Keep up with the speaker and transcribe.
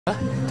哎，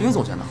丁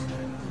总监呢？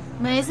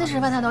每一次吃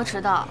饭他都迟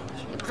到，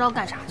也不知道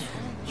干啥去。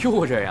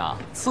又这样，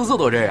次次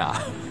都这样。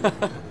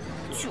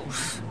就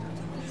是。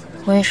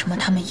为什么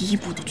他们一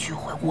部的聚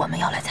会我们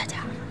要来参加？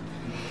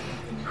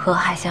何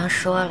海香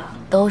说了，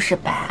都是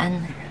百安的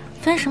人，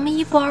分什么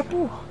一部二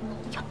部？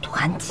要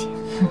团结。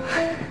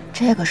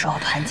这个时候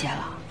团结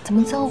了，怎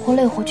么脏活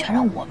累活全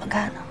让我们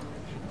干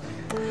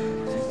呢？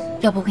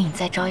要不给你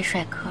再招一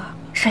帅哥，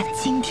帅得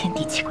惊天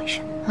地泣鬼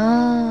神。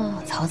啊，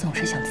曹总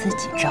是想自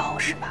己招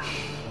是吧？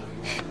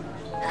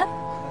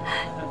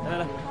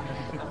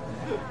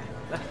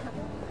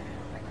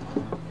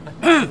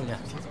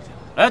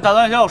来，打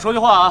断一下，我说句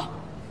话啊。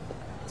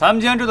咱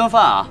们今天这顿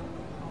饭啊，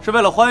是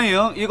为了欢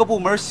迎一个部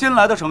门新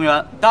来的成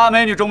员，大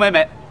美女钟美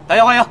美，大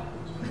家欢迎。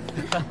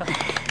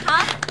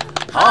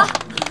好，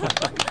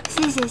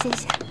谢谢谢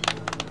谢。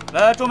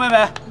来，钟美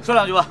美说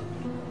两句吧。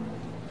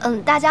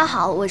大家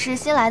好，我是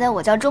新来的，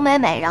我叫钟美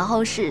美，然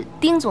后是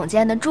丁总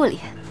监的助理，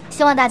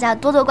希望大家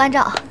多多关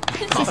照，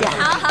谢谢。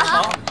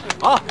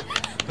好，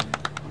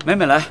美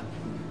美来，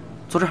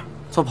坐这儿，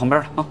坐旁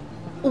边啊。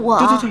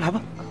我对，来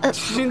吧。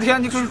今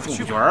天你可是主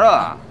角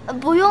啊！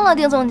不用了，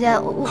丁总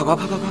监，快，来！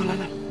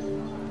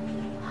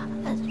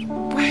哎，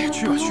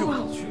去吧，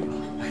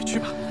哎，去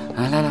吧！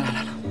来，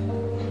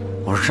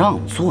我让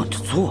你坐你就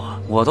坐，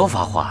我都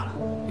发话了，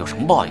有什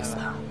么不好意思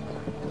的？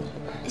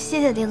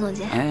谢谢丁总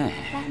监。哎，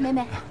来，美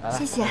美，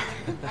谢谢。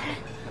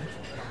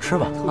吃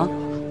吧啊，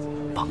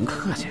甭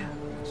客气，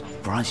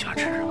不知道你喜欢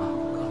吃什么，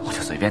我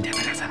就随便点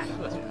了点菜。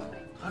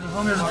他这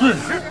方面是最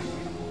15，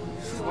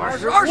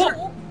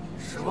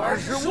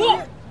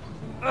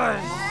哎，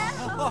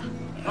喝，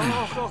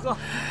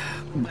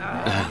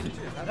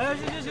哎，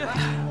去。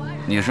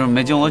你是不是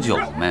没敬我酒，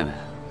妹妹？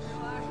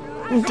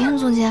丁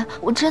总监，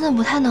我真的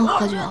不太能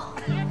喝酒。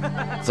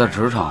在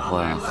职场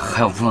混，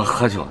还有不能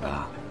喝酒的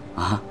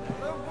啊？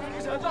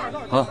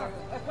喝。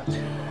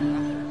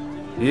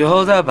以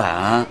后在百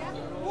安，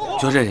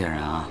就这些人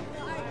啊，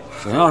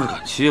谁要是敢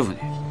欺负你，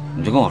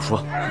你就跟我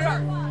说，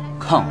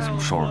看我怎么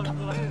收拾他。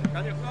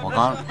我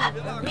刚，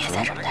别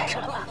在这儿待着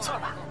了吧，走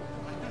吧。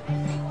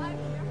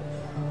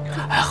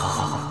哎，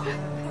喝。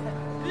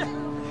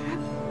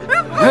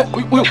哎，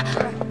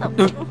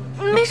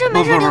没事，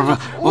丁总，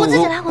我自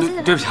己来。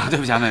对不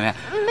起啊，妹妹。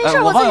没事，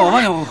我帮你，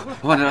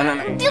来。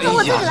丁总，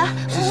我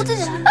自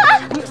己来。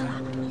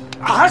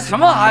啊什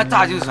么啊，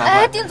大惊小怪！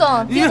哎，丁总，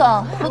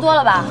喝多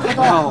了吧？喝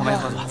多了。我没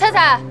喝多。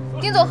菜，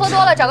丁总喝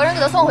多了，找个人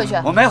给他送回去。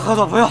我没喝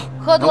多，不用。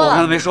喝多了。我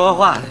刚才没说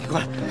话呢，你过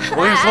来。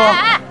我跟你说，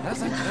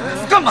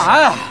干嘛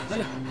呀？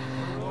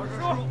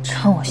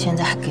趁我现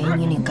在还给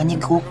你脸，赶紧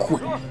给我滚！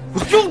我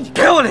用你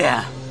给我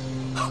脸？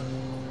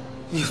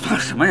你算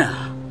什么人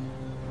啊？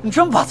你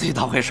真把自己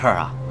当回事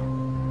啊？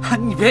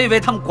你别以为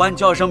他们管你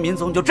叫一声民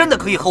总，就真的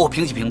可以和我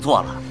平起平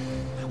坐了。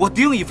我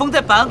丁以峰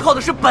在百安靠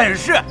的是本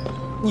事，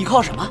你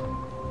靠什么？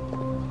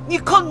你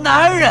靠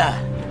男人。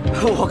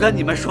我跟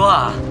你们说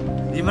啊，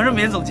你们这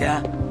民总监，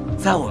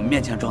在我们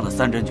面前装的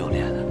3针9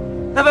链的，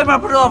在外面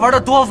不知道玩的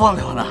多风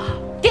流呢。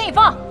丁以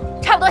峰，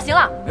差不多行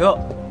了。哟，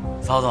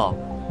曹总，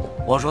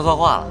我说错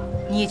话了。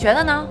你觉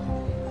得呢？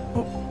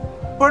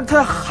不是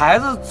他孩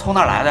子从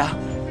哪来的呀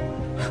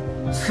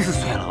？4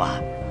岁了吧？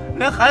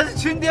连孩子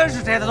亲爹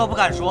是谁的都不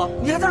敢说，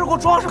你还在这给我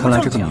装什么正经？看来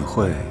这个女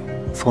会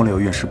风流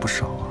韵事不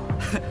少啊。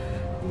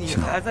你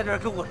还在这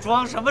跟我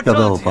装什么要正经？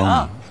不要我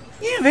帮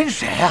你？你以为你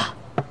谁呀？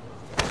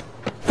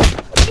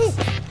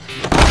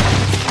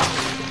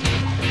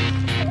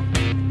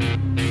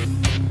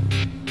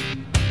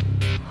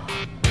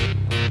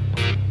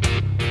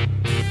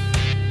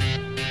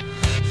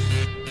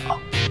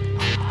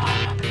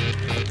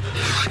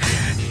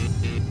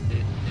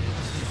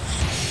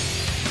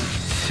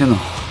新的。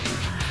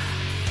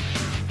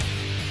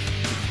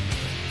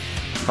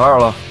打扰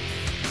了，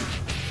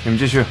你们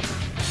继续。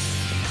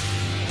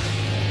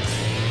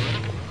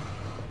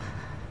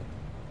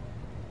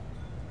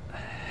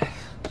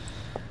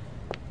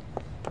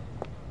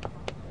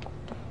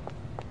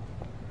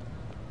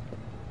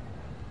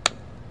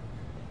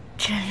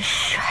真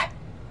帅，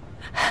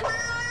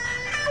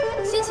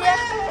欣琪，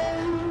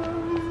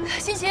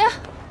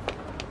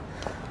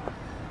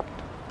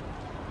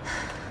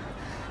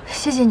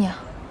谢谢你啊。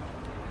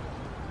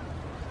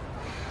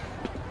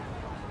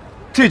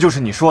这就是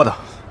你说的，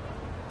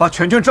把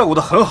全权照顾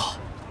得很好，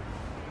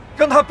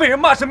让他被人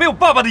骂是没有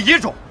爸爸的野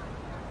种。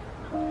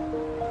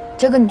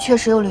这个你确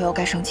实有理由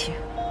该生气，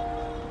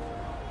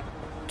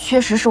确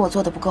实是我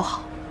做的不够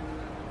好，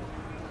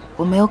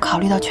我没有考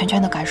虑到全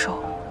权的感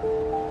受，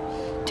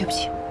对不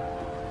起。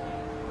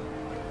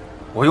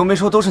我又没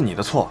说都是你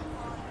的错。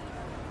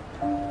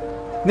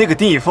那个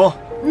丁以峰，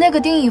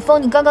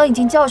你刚刚已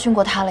经教训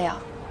过他了呀。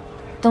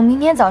等明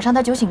天早上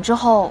他酒醒之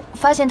后，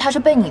发现他是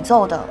被你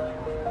揍的，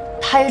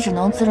他也只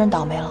能自认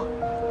倒霉了。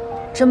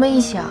这么一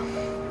想，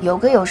有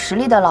个有实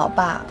力的老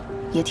爸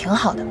也挺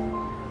好的。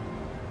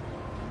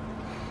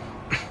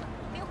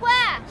林辉，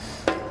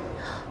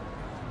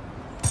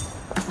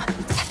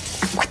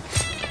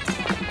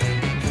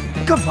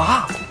干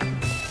嘛？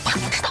他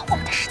不知道我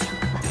们的事情。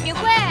林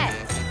辉，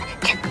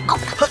真够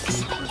他狠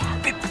心的呀！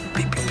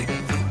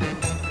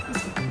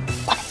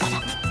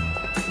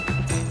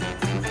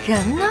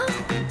人呢？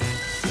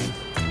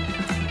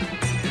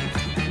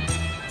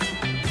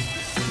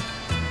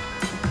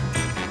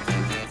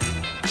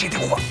接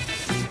电话。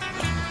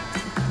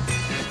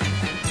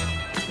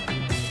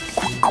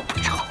广告不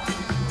着。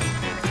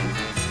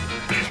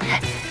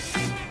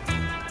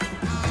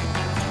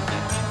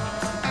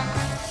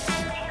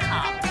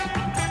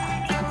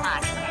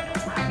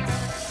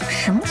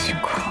什么情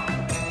况？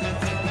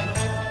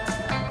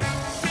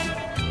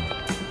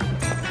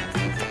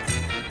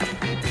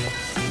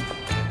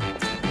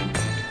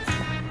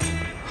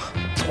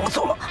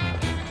走了。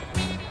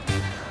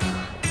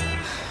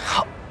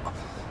好。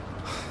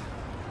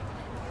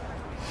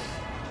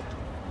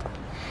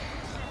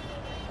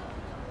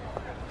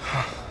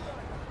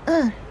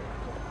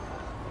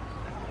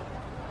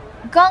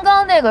刚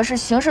刚那个是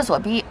形势所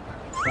逼，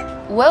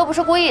我又不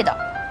是故意的，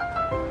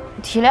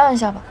体谅一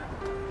下吧。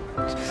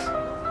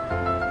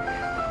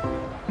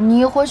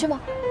你回去吗？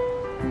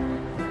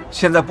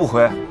现在不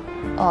回。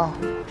哦，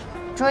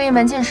注意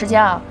门禁时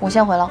间啊，我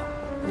先回了。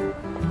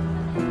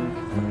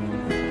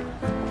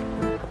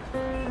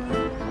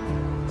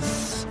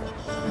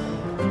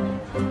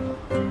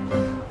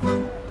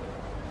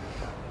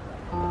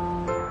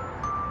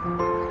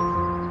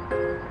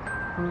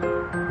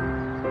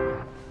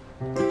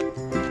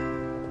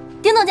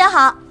丁总监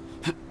好。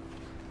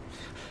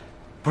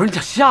不是你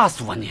想吓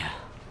死我你！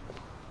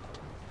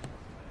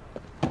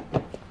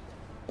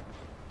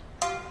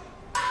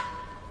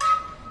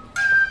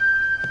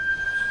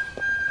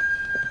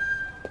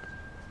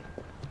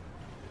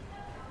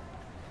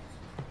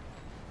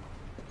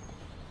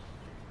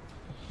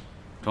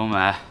钟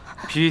美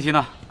 ，PPT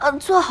呢？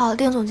做好了，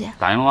丁总监。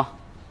打印了吗？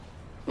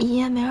你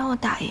也没让我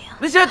打印啊。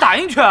那现在打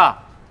印去啊！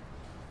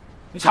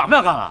你想不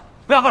想干了？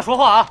不想干说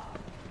话啊！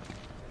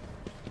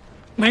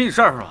没你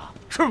事儿是吧？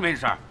是不是没你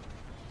事儿？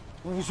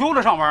午休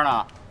着上班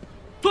呢，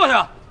坐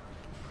下。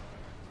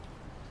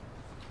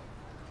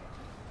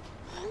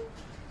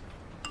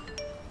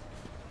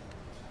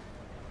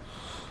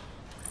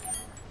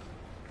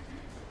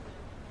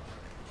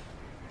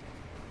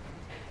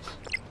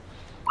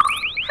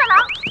色狼，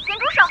咸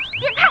猪手，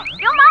变态，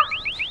流氓！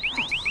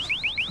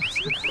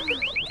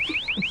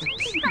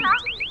色狼，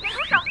咸猪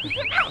手，变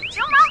态，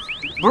流氓！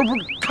不是，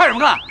看什么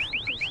看？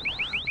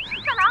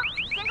色狼，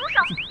咸猪手，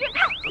变态，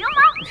流氓！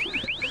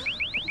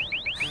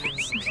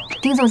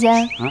丁总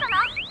监，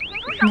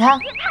你看，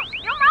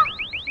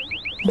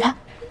你看，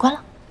关了。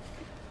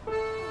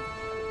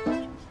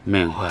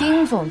明慧，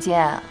丁总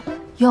监，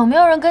有没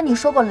有人跟你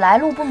说过来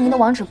路不明的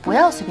网址不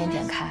要随便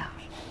点开啊？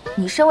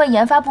你身为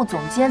研发部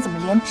总监，怎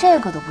么连这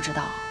个都不知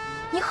道？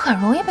你很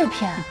容易被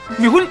骗。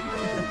明慧，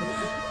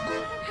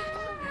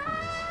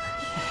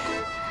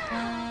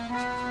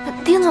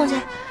丁总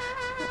监。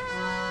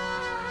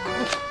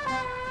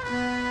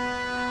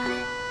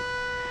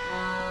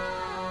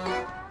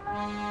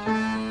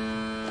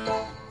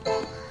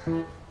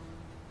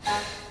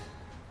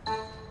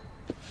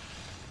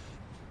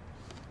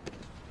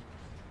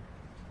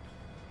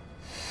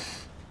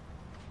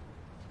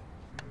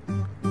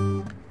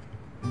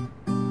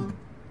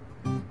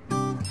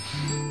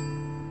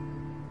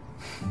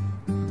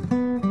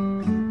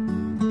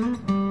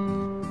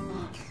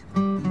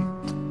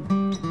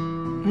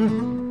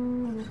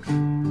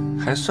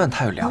还算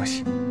他有良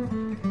心。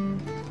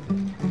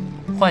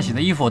换洗的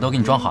衣服我都给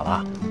你装好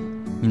了，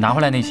你拿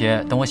回来那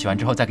些，等我洗完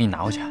之后再给你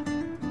拿回去。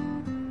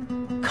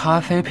咖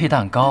啡配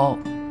蛋糕，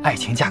爱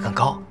情价更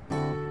高。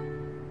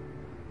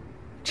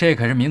这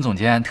可是闵总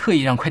监特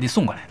意让快递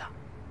送过来的，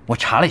我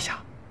查了一下，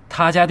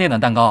他家店的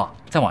蛋糕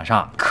在网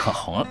上可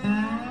红了。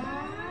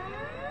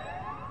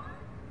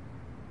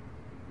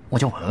我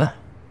就闻闻。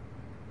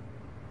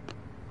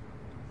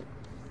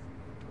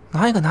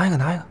拿一个，拿一个，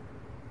拿一个。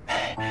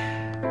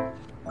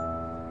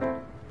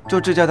就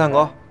这家蛋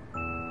糕，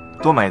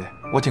多买一点，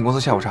我请公司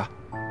下午茶。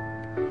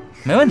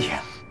没问题。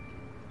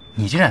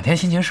你这两天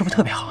心情是不是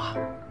特别好啊？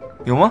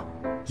有吗？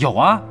有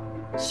啊，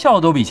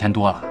笑都比以前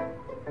多了。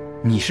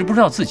你是不知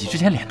道自己之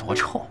前脸多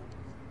臭。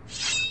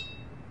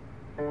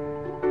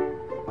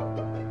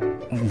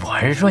我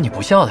是说你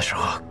不笑的时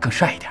候更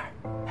帅一点。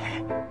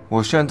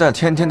我现在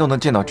天天都能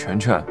见到全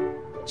全，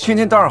心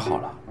情当然好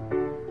了。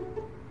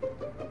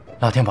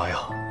老天保佑，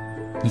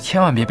你千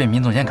万别被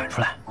闵总监赶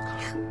出来。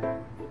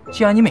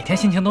既然你每天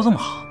心情都这么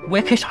好，我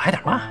也可以少挨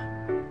点骂。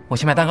我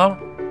去买蛋糕了，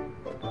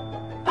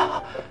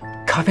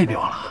咖啡别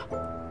忘了啊。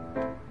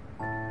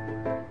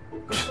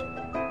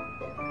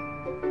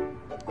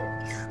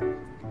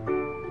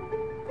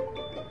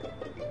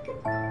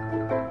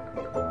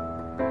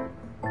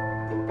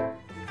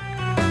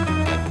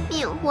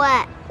敏慧，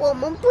我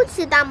们不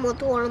骑大摩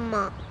托了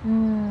吗？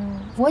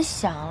我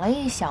想了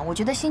一想，我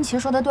觉得新奇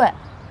说的对，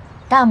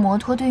大摩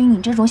托对于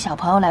你这种小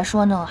朋友来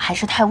说呢，还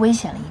是太危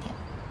险了一点。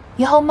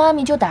以后妈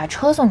咪就打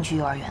车送你去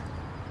幼儿园。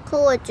可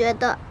我觉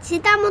得骑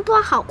大摩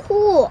托好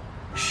酷。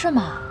是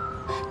吗？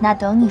那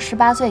等你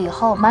18岁以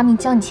后，妈咪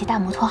教你骑大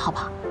摩托好不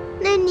好？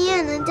那你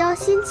也能教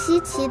新奇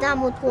骑大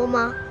摩托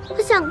吗？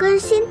我想跟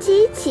新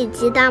奇一起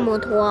骑大摩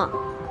托。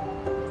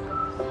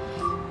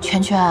圈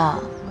圈啊，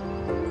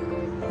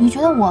你觉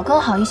得我更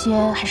好一些，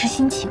还是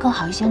新奇更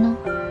好一些呢？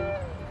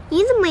你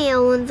怎么也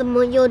问这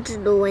么幼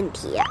稚的问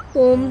题呀？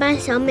我们班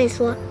小美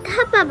说，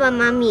她爸爸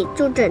妈咪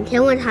就整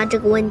天问她这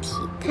个问题，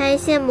她还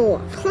羡慕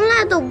我，从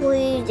来都不会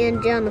遇见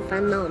这样的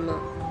烦恼呢。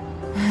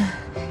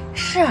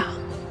是啊，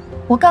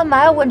我干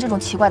嘛要问这种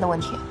奇怪的问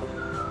题？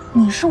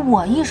你是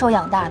我一手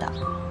养大的，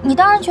你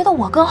当然觉得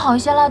我更好一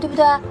些了，对不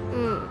对？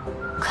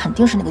肯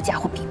定是那个家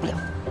伙比不了。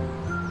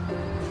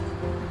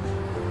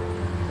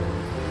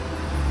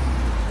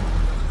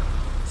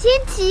新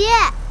奇，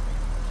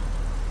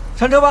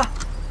上车吧。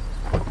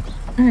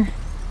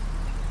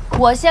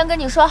我先跟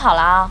你说好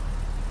了啊，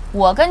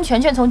我跟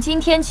全全从今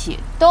天起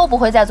都不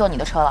会再坐你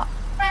的车了。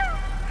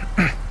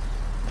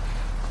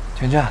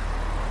全全，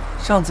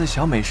上次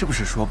小美是不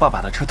是说爸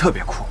爸的车特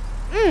别酷？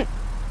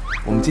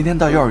我们今天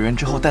到幼儿园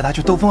之后带她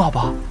去兜风好不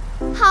好？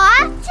好啊，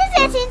谢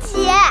谢新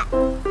奇。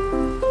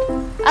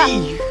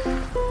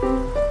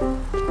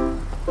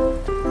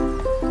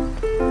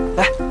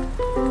来，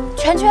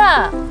全全，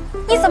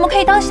你怎么可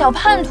以当小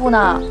叛徒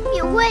呢？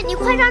敏慧，你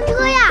快上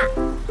车呀！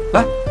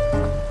来，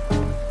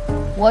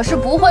我是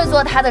不会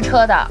坐他的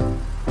车的。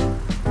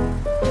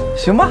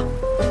行吧，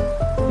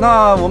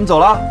那我们走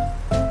了，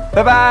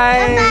拜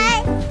拜。拜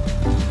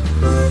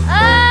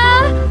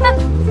拜。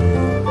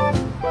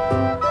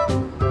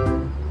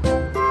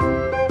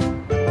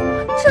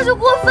这就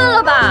过分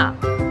了吧？